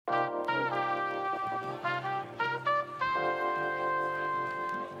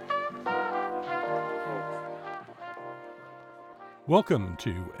Welcome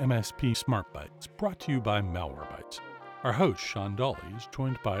to MSP Bytes, brought to you by Malwarebytes. Our host, Sean Dawley, is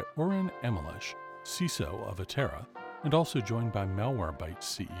joined by Oren Elimelech, CISO of Atera, and also joined by Malwarebytes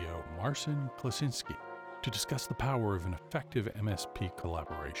CEO Marcin Kleczynski to discuss the power of an effective MSP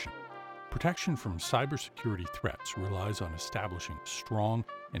collaboration. Protection from cybersecurity threats relies on establishing a strong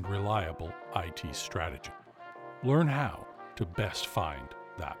and reliable IT strategy. Learn how to best find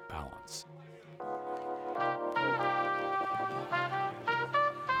that balance.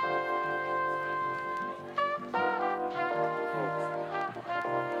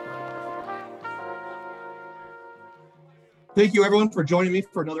 Thank you, everyone, for joining me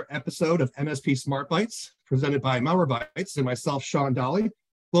for another episode of MSP Bytes, presented by Malwarebytes and myself, Sean Dawley,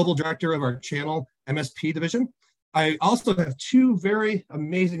 Global Director of our channel MSP division. I also have two very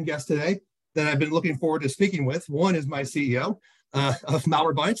amazing guests today that I've been looking forward to speaking with. One is my CEO of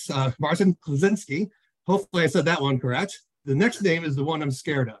Malwarebytes, Marcin Kleczynski. Hopefully I said that one correct. The next name is the one I'm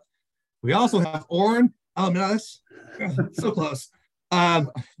scared of. We also have Oren Elimelech, so close,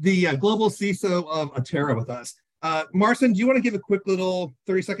 the global CISO of Atera with us. Marcin, do you want to give a quick little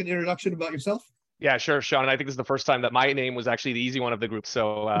 30-second introduction about yourself? Yeah, sure, Sean. And I think this is the first time that my name was actually the easy one of the group.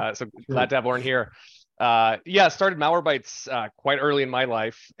 So glad to have Oren here. Started Malwarebytes quite early in my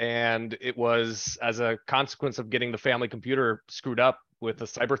life. And it was as a consequence of getting the family computer screwed up with a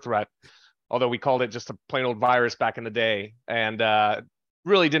cyber threat, although we called it just a plain old virus back in the day. And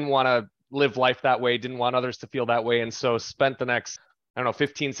really didn't want to live life that way, didn't want others to feel that way. And so spent the next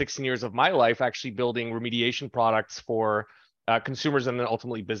 15, 16 years of my life actually building remediation products for consumers and then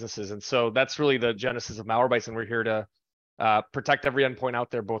ultimately businesses. And so that's really the genesis of Malwarebytes. And we're here to protect every endpoint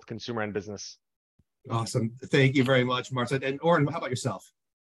out there, both consumer and business. Awesome. Thank you very much, Marcin. And Oren, how about yourself?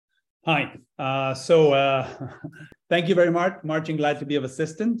 Hi. Thank you very much, Marcin. Glad to be of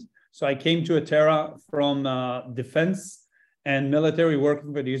assistance. So I came to Atera from defense and military,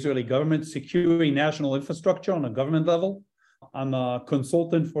 working for the Israeli government, securing national infrastructure on a government level. I'm a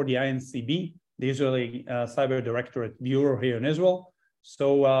consultant for the INCB, the Israeli Cyber Directorate Bureau here in Israel.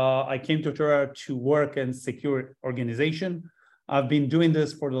 So I came to Atera to work and secure organization. I've been doing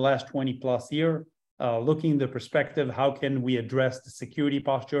this for the last 20 plus years, looking at the perspective, how can we address the security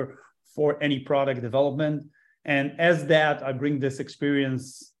posture for any product development? And as that, I bring this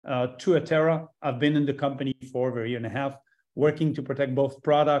experience to Atera. I've been in the company for over a year and a half, working to protect both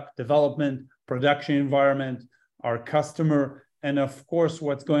product development, production environment, our customer, and of course,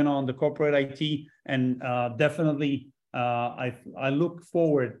 what's going on in the corporate IT. And definitely, I look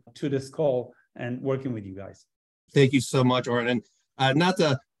forward to this call and working with you guys. Thank you so much, Oren. And not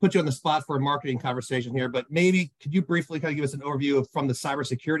to put you on the spot for a marketing conversation here, but maybe could you briefly kind of give us an overview from the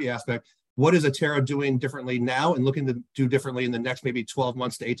cybersecurity aspect? What is Atera doing differently now and looking to do differently in the next maybe 12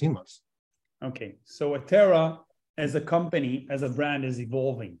 months to 18 months? Okay, so Atera as a company, as a brand, is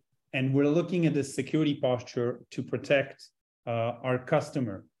evolving. And we're looking at the security posture to protect our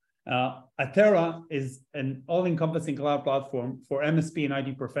customer. Atera is an all-encompassing cloud platform for MSP and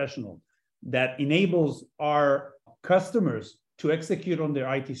IT professionals that enables our customers to execute on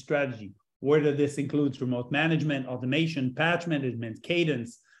their IT strategy, whether this includes remote management, automation, patch management,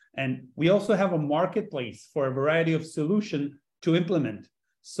 cadence. And we also have a marketplace for a variety of solutions to implement.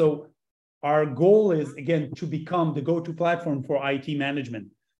 So our goal is, again, to become the go-to platform for IT management.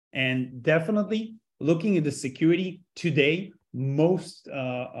 And definitely looking at the security today, most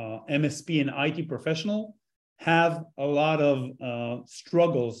MSP and IT professionals have a lot of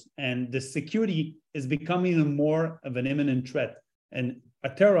struggles, and the security is becoming more of an imminent threat. And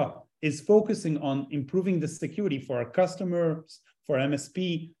Atera is focusing on improving the security for our customers, for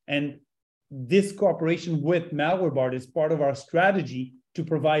MSP, and this cooperation with Malwarebytes is part of our strategy to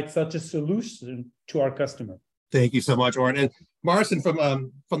provide such a solution to our customer. Thank you so much, Oren. And Marcin, from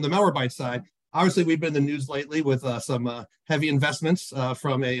the Malwarebytes side, obviously we've been in the news lately with some heavy investments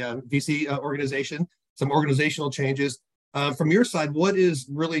from a VC organization, some organizational changes. From your side, what is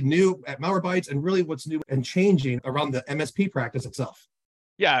really new at Malwarebytes and really what's new and changing around the MSP practice itself?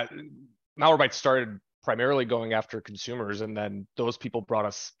 Yeah, Malwarebytes started primarily going after consumers, and then those people brought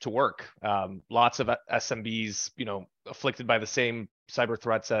us to work. Lots of SMBs, afflicted by the same cyber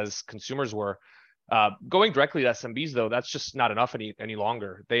threats as consumers were. Going directly to SMBs, though, that's just not enough any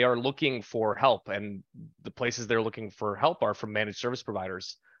longer. They are looking for help, and the places they're looking for help are from managed service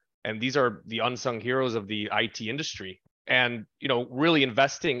providers. And these are the unsung heroes of the IT industry. And really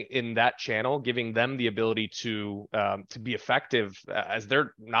investing in that channel, giving them the ability to be effective, as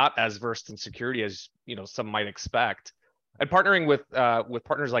they're not as versed in security as some might expect, and partnering with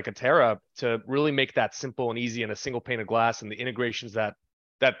partners like Atera to really make that simple and easy and a single pane of glass, and the integrations that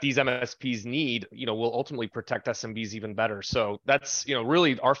that these MSPs need, will ultimately protect SMBs even better. So that's,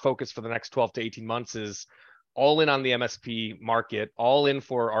 really our focus for the next 12 to 18 months is all in on the MSP market, all in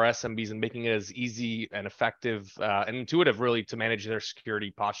for our SMBs and making it as easy and effective and intuitive really to manage their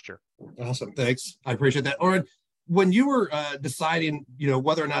security posture. Awesome. Thanks. I appreciate that. Oren, when you were deciding,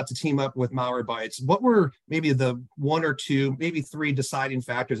 whether or not to team up with Malwarebytes, what were maybe the one or two, maybe three deciding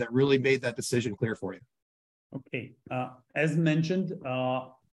factors that really made that decision clear for you? Okay. As mentioned,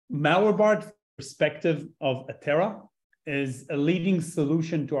 Malwarebytes' perspective of Atera is a leading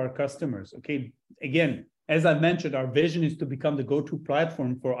solution to our customers. Okay. Again, as I mentioned, our vision is to become the go-to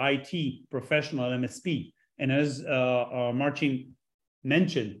platform for IT professional MSP. And as Marcin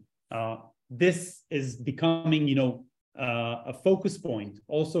mentioned, this is becoming, a focus point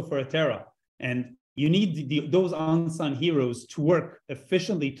also for Atera. And you need those unsung heroes to work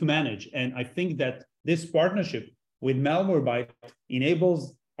efficiently to manage. And I think that this partnership with Malwarebytes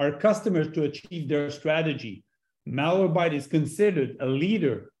enables our customers to achieve their strategy. Malwarebytes is considered a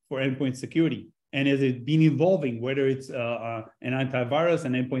leader for endpoint security. And as it's been evolving, whether it's an antivirus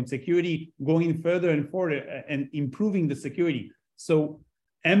and endpoint security, going further and further and improving the security. So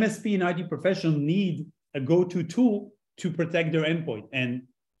MSP and IT professionals need a go-to tool to protect their endpoint. And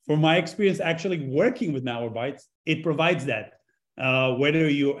from my experience actually working with Malwarebytes, it provides that. Whether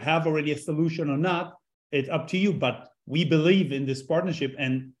you have already a solution or not, it's up to you. But we believe in this partnership,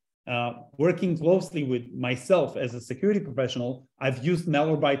 and working closely with myself as a security professional, I've used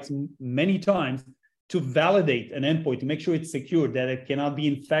Malwarebytes many times to validate an endpoint, to make sure it's secure, that it cannot be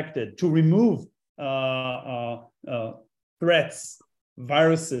infected, to remove threats,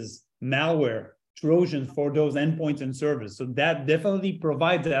 viruses, malware, Trojan for those endpoints and servers. So that definitely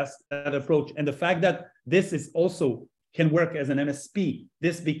provides us that approach. And the fact that this is also can work as an MSP,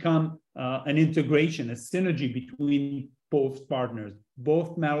 this become an integration, a synergy between both partners,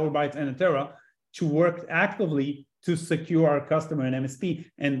 both Malwarebytes and Atera, to work actively to secure our customer and MSP.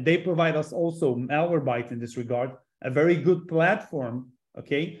 And they provide us also, Malwarebytes in this regard, a very good platform,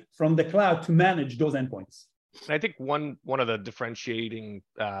 okay, from the cloud to manage those endpoints. And I think one of the differentiating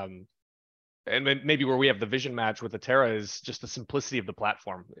and maybe where we have the vision match with Atera is just the simplicity of the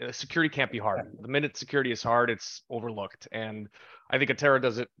platform. Security can't be hard. The minute security is hard, it's overlooked. And I think Atera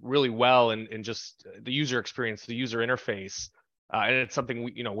does it really well in just the user experience, the user interface. And it's something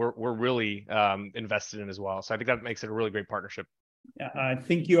we're really invested in as well. So I think that makes it a really great partnership. Yeah, I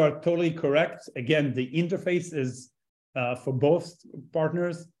think you are totally correct. Again, the interface is for both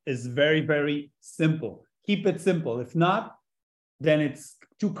partners is very, very simple. Keep it simple. If not, then it's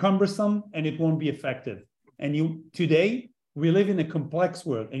too cumbersome and it won't be effective. And today we live in a complex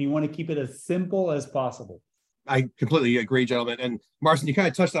world, and you want to keep it as simple as possible. I completely agree, gentlemen. And Marcin, you kind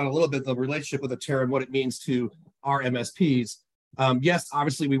of touched on a little bit the relationship with Atera and what it means to our MSPs. Yes,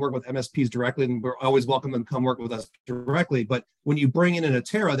 obviously we work with MSPs directly, and we're always welcome them to come work with us directly. But when you bring in an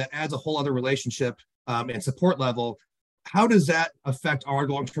Atera, that adds a whole other relationship and support level. How does that affect our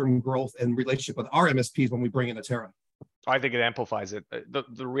long-term growth and relationship with our MSPs when we bring in Atera? I think it amplifies it.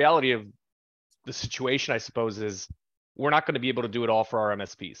 The reality of the situation, I suppose, is we're not going to be able to do it all for our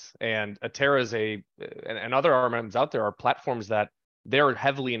MSPs. And Atera is and other RMMs out there are platforms that they're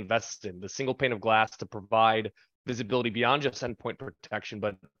heavily invested in. The single pane of glass to provide visibility beyond just endpoint protection,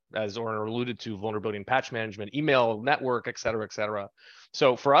 but as Oren alluded to, vulnerability and patch management, email, network, et cetera, et cetera.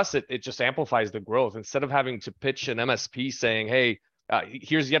 So for us, it just amplifies the growth. Instead of having to pitch an MSP saying, hey,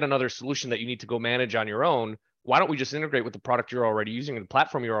 here's yet another solution that you need to go manage on your own, why don't we just integrate with the product you're already using and the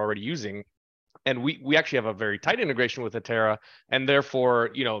platform you're already using? And we actually have a very tight integration with Atera, and therefore,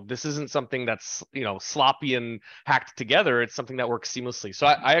 this isn't something that's sloppy and hacked together. It's something that works seamlessly. So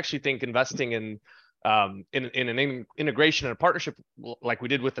I actually think investing in an integration and a partnership like we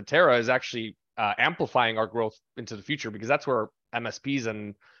did with Atera is actually amplifying our growth into the future, because that's where MSPs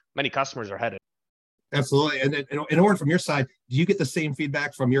and many customers are headed. Absolutely. And Oren, from your side, do you get the same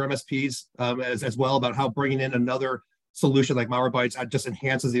feedback from your MSPs as well about how bringing in another solution like Malwarebytes just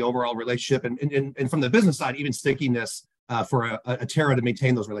enhances the overall relationship, and from the business side, even stickiness for Atera to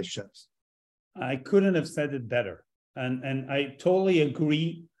maintain those relationships? I couldn't have said it better. And I totally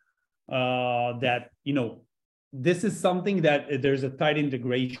agree that, this is something that there's a tight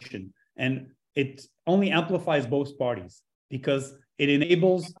integration, and it only amplifies both parties because it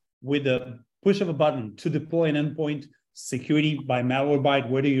enables, with a push of a button, to deploy an endpoint security by Malwarebytes,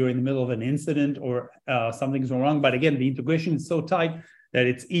 whether you're in the middle of an incident or something's wrong. But again, the integration is so tight that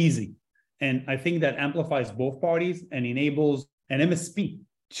it's easy. And I think that amplifies both parties and enables an MSP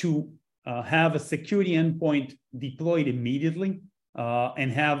to have a security endpoint deployed immediately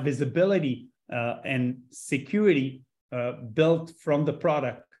and have visibility and security built from the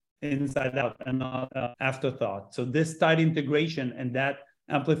product inside out and not afterthought. So this tight integration and that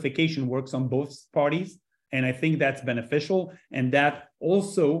amplification works on both parties. And I think that's beneficial. And that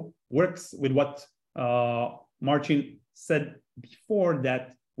also works with what Marcin said before,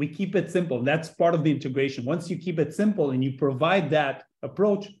 that we keep it simple. That's part of the integration. Once you keep it simple and you provide that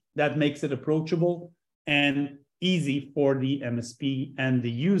approach, that makes it approachable and easy for the MSP and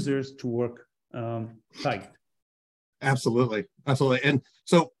the users to work tight. Absolutely. Absolutely. And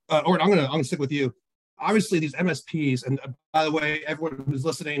so, Oren, I'm gonna stick with you. Obviously, these MSPs, and by the way, everyone who's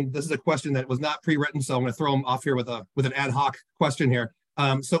listening, this is a question that was not pre-written, so I'm going to throw them off here with an ad hoc question here.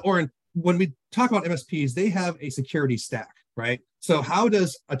 So, Oren, when we talk about MSPs, they have a security stack, right? So, how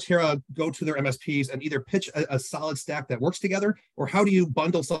does Atera go to their MSPs and either pitch a solid stack that works together, or how do you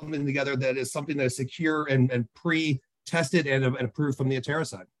bundle something together that is something that is secure and pre-tested and approved from the Atera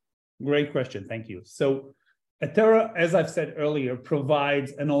side? Great question. Thank you. So, Atera, as I've said earlier,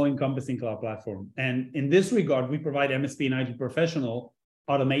 provides an all-encompassing cloud platform. And in this regard, we provide MSP and IT professional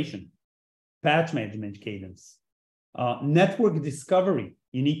automation, patch management cadence, network discovery.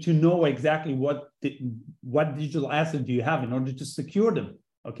 You need to know exactly what digital assets do you have in order to secure them,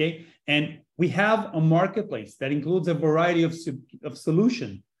 okay? And we have a marketplace that includes a variety of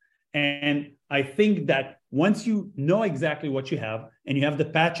solutions. And I think that once you know exactly what you have, and you have the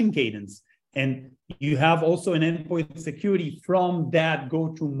patching cadence, and you have also an endpoint security from that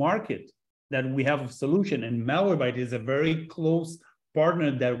go-to-market that we have a solution, and Malwarebytes is a very close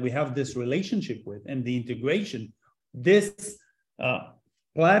partner that we have this relationship with, and the integration. This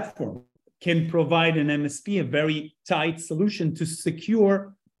platform can provide an MSP a very tight solution to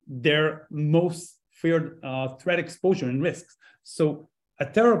secure their most feared threat exposure and risks. So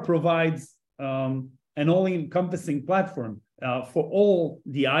Atera provides an all-encompassing platform for all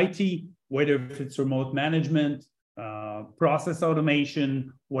the IT, whether if it's remote management, process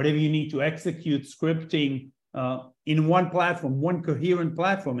automation, whatever you need to execute, scripting, in one platform, one coherent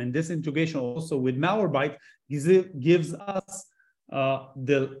platform. And this integration also with Malwarebytes gives us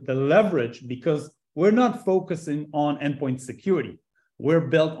the leverage, because we're not focusing on endpoint security. We're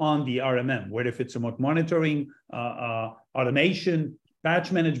built on the RMM, whether if it's remote monitoring, automation,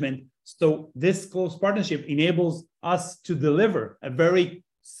 patch management. So this close partnership enables us to deliver a very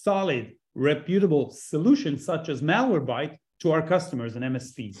solid, reputable solution such as Malwarebytes to our customers and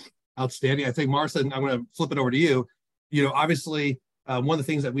MSPs. Outstanding. I think, Marcin, I'm going to flip it over to you. You know, obviously, one of the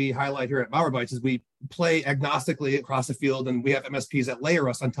things that we highlight here at Malwarebytes is we play agnostically across the field, and we have MSPs that layer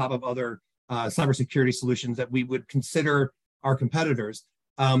us on top of other cybersecurity solutions that we would consider our competitors.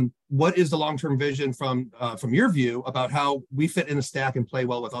 What is the long-term vision from your view about how we fit in a stack and play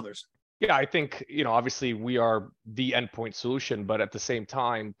well with others? Yeah, I think, obviously we are the endpoint solution, but at the same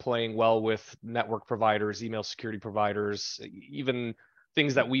time, playing well with network providers, email security providers, even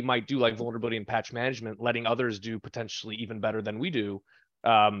things that we might do like vulnerability and patch management, letting others do potentially even better than we do,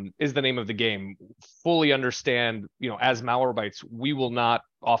 is the name of the game. Fully understand, as Malwarebytes, we will not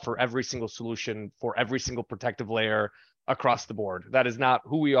offer every single solution for every single protective layer across the board. That is not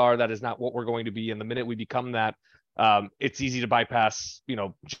who we are. That is not what we're going to be. And the minute we become that, it's easy to bypass,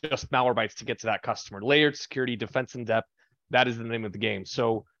 just Malwarebytes to get to that customer. Layered security, defense in depth, that is the name of the game.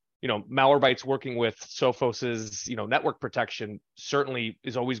 So, Malwarebytes working with Sophos's, network protection certainly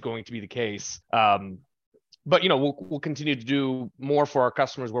is always going to be the case. But we'll continue to do more for our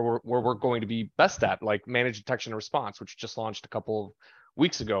customers where we're going to be best at, like managed detection and response, which just launched a couple of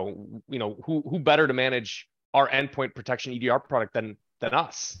weeks ago. Who better to manage our endpoint protection EDR product than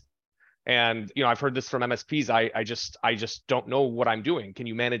us? And I've heard this from MSPs. I just don't know what I'm doing. Can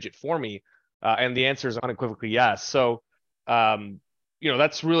you manage it for me? And the answer is unequivocally yes. So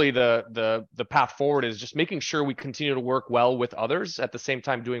that's really the path forward, is just making sure we continue to work well with others, at the same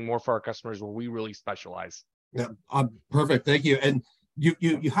time doing more for our customers where we really specialize. Yeah, perfect. Thank you. And you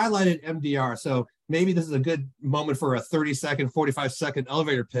highlighted MDR. So maybe this is a good moment for a 30-second, 45-second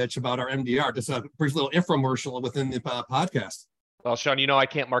elevator pitch about our MDR, just a brief little infomercial within the podcast. Well, Sean, I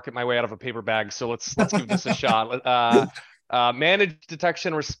can't market my way out of a paper bag, so let's give this a shot. Managed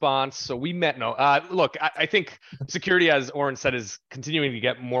detection response. So look, I think security, as Oren said, is continuing to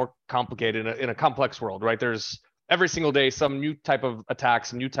get more complicated in a complex world, right? There's every single day some new type of attack,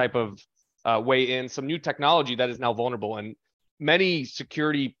 some new type of way in, some new technology that is now vulnerable. And many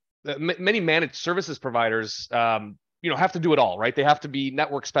managed services providers, have to do it all, right? They have to be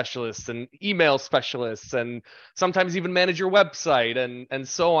network specialists and email specialists, and sometimes even manage your website and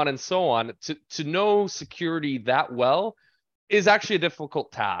so on and so on. To know security that well is actually a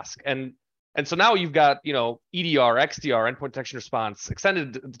difficult task. And so now you've got, EDR, XDR, endpoint detection response,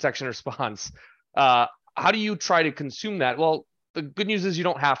 extended detection response. how do you try to consume that? Well, the good news is you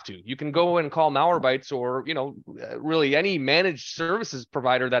don't have to. You can go and call Malwarebytes or, really any managed services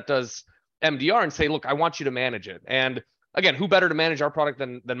provider that does MDR and say, look, I want you to manage it. And again, who better to manage our product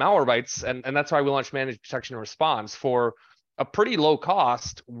than Malwarebytes? And that's why we launched Managed Detection and Response. For a pretty low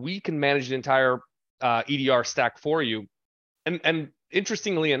cost, we can manage the entire EDR stack for you. And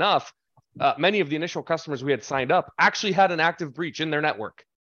interestingly enough, many of the initial customers we had signed up actually had an active breach in their network.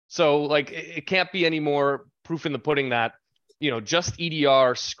 So like, it can't be any more proof in the pudding that, just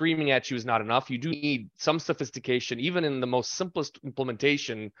EDR screaming at you is not enough. You do need some sophistication, even in the most simplest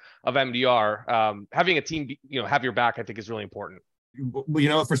implementation of MDR. Having a team, have your back, I think, is really important.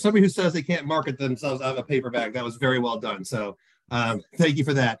 For somebody who says they can't market themselves out of a paper bag, that was very well done. So thank you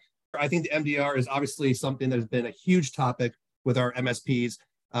for that. I think the MDR is obviously something that has been a huge topic with our MSPs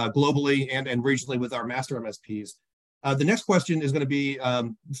globally and regionally with our master MSPs. The next question is going to be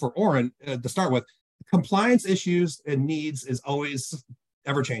for Oren to start with. Compliance issues and needs is always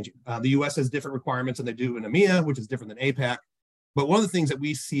ever changing. The US has different requirements than they do in EMEA, which is different than APAC. But one of the things that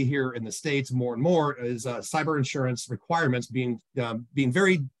we see here in the States more and more is cyber insurance requirements being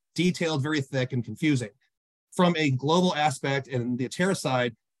very detailed, very thick, and confusing. From a global aspect and the Atera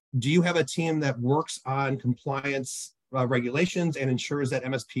side, do you have a team that works on compliance regulations and ensures that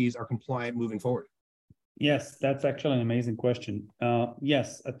MSPs are compliant moving forward? Yes, that's actually an amazing question.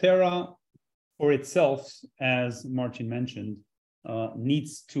 Yes, Atera for itself, as Marcin mentioned,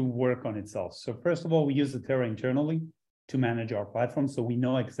 needs to work on itself. So first of all, we use Atera internally to manage our platform. So we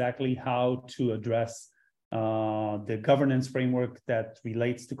know exactly how to address the governance framework that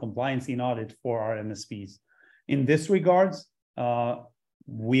relates to compliance in audit for our MSPs. In this regards,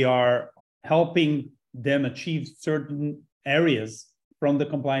 we are helping them achieve certain areas from the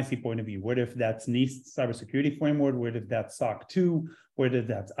compliancy point of view, whether if that's NIST cybersecurity framework, whether if that's SOC 2, whether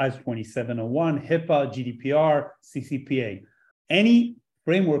that's ISO 27001, HIPAA, GDPR, CCPA. Any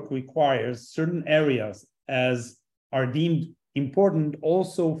framework requires certain areas as are deemed important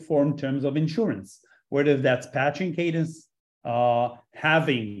also for terms of insurance, whether that's patching cadence,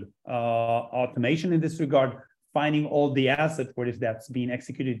 having automation in this regard, finding all the assets, whether if that's being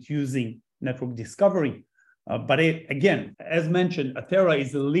executed using network discovery. But again, as mentioned, Atera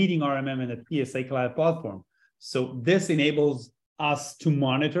is the leading RMM and a PSA cloud platform. So this enables us to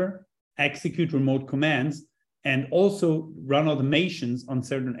monitor, execute remote commands, and also run automations on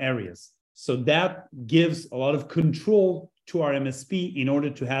certain areas. So that gives a lot of control to our MSP in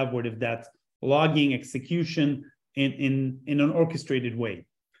order to have whether that's logging, execution in an orchestrated way.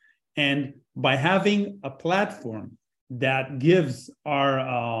 And by having a platform that gives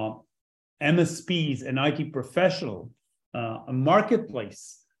our MSPs and IT professional a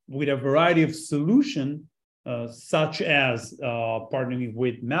marketplace with a variety of solutions, such as partnering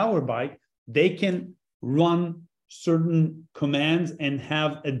with Malwarebytes, they can run certain commands and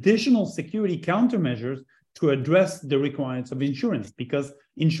have additional security countermeasures to address the requirements of insurance, because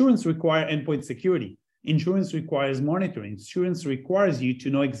insurance requires endpoint security. Insurance requires monitoring. Insurance requires you to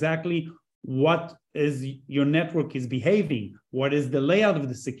know exactly what is your network is behaving, what is the layout of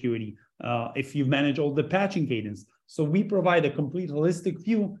the security, if you manage all the patching cadence. So we provide a complete holistic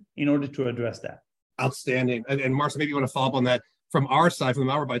view in order to address that. Outstanding. And Marcin, maybe you want to follow up on that from our side, from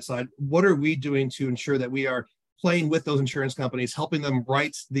the Malwarebytes side. What are we doing to ensure that we are playing with those insurance companies, helping them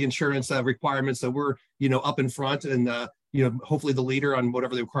write the insurance requirements so we're, up in front and, hopefully the leader on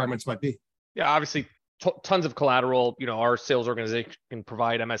whatever the requirements might be? Yeah, obviously tons of collateral. Our sales organization can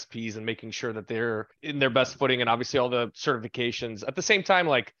provide MSPs and making sure that they're in their best footing, and obviously all the certifications. At the same time,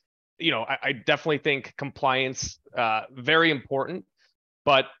 I definitely think compliance, very important,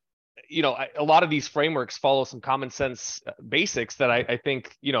 but a lot of these frameworks follow some common sense basics that I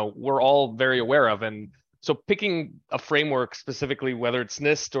think, we're all very aware of. And so picking a framework specifically, whether it's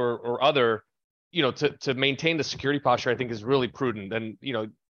NIST or other, to maintain the security posture, I think is really prudent. And,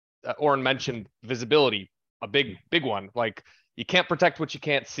 Oren mentioned visibility, a big one. Like, you can't protect what you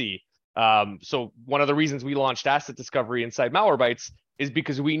can't see. So one of the reasons we launched asset discovery inside Malwarebytes is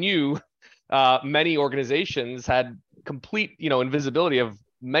because we knew many organizations had complete, invisibility of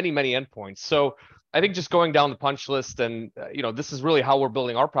many endpoints. So I think just going down the punch list, and this is really how we're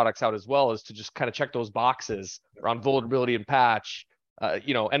building our products out as well, is to just kind of check those boxes around vulnerability and patch,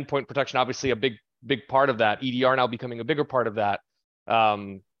 endpoint protection, obviously a big part of that. EDR now becoming a bigger part of that.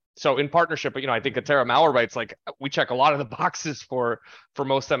 So in partnership, I think Atera Malwarebytes, we check a lot of the boxes for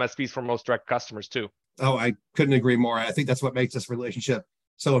most MSPs, for most direct customers too. Oh, I couldn't agree more. I think that's what makes this relationship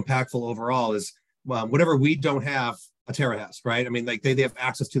so impactful overall is whatever we don't have, Atera has, right? I mean, they have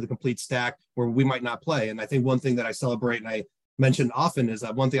access to the complete stack where we might not play. And I think one thing that I celebrate and I mention often is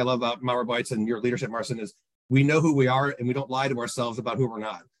that one thing I love about Malwarebytes and your leadership, Marcin, is we know who we are and we don't lie to ourselves about who we're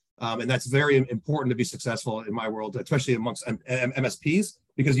not. And that's very important to be successful in my world, especially amongst MSPs,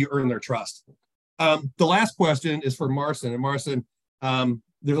 because you earn their trust. The last question is for Marcin. And Marcin,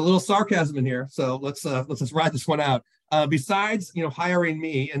 there's a little sarcasm in here, so let's ride this one out. Besides, hiring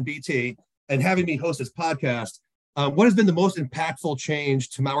me and BT and having me host this podcast, what has been the most impactful change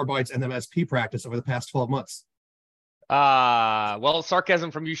to Malwarebytes and MSP practice over the past 12 months? Well,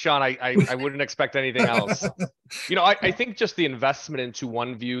 sarcasm from you, Sean. I wouldn't expect anything else. I think just the investment into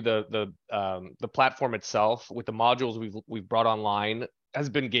OneView, the platform itself, with the modules we've brought online, has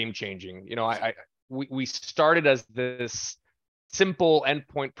been game changing. We started as this simple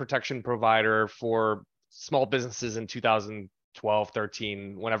endpoint protection provider for small businesses in 2012,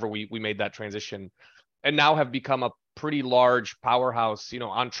 13, whenever we made that transition, and now have become a pretty large powerhouse,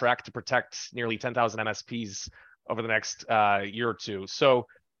 on track to protect nearly 10,000 MSPs over the next year or two. So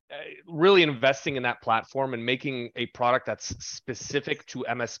really investing in that platform and making a product that's specific to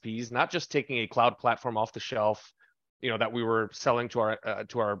MSPs, not just taking a cloud platform off the shelf, that we were selling to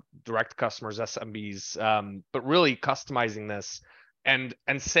our direct customers, SMBs, but really customizing this and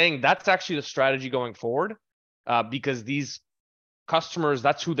saying that's actually the strategy going forward, because these customers,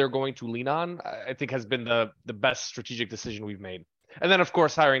 that's who they're going to lean on, I think has been the best strategic decision we've made. And then, of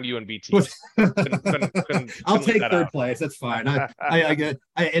course, hiring you and BT. I'll take third place. That's fine. I get,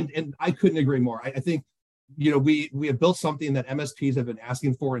 and I couldn't agree more. I think, we have built something that MSPs have been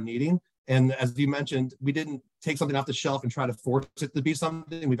asking for and needing. And as you mentioned, we didn't take something off the shelf and try to force it to be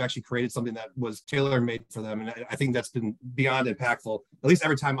something. We've actually created something that was tailor-made for them. And I think that's been beyond impactful, at least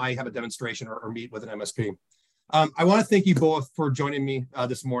every time I have a demonstration or meet with an MSP. I want to thank you both for joining me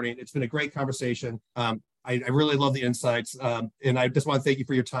this morning. It's been a great conversation. I really love the insights, and I just want to thank you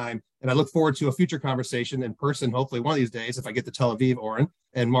for your time. And I look forward to a future conversation in person, hopefully one of these days, if I get to Tel Aviv, Oren.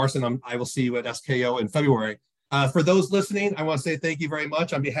 And Marcin, I will see you at SKO in February. For those listening, I want to say thank you very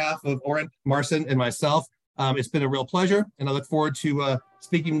much on behalf of Oren, Marcin, and myself. It's been a real pleasure, and I look forward to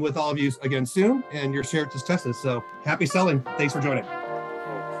speaking with all of you again soon and your shared successes. So happy selling. Thanks for joining.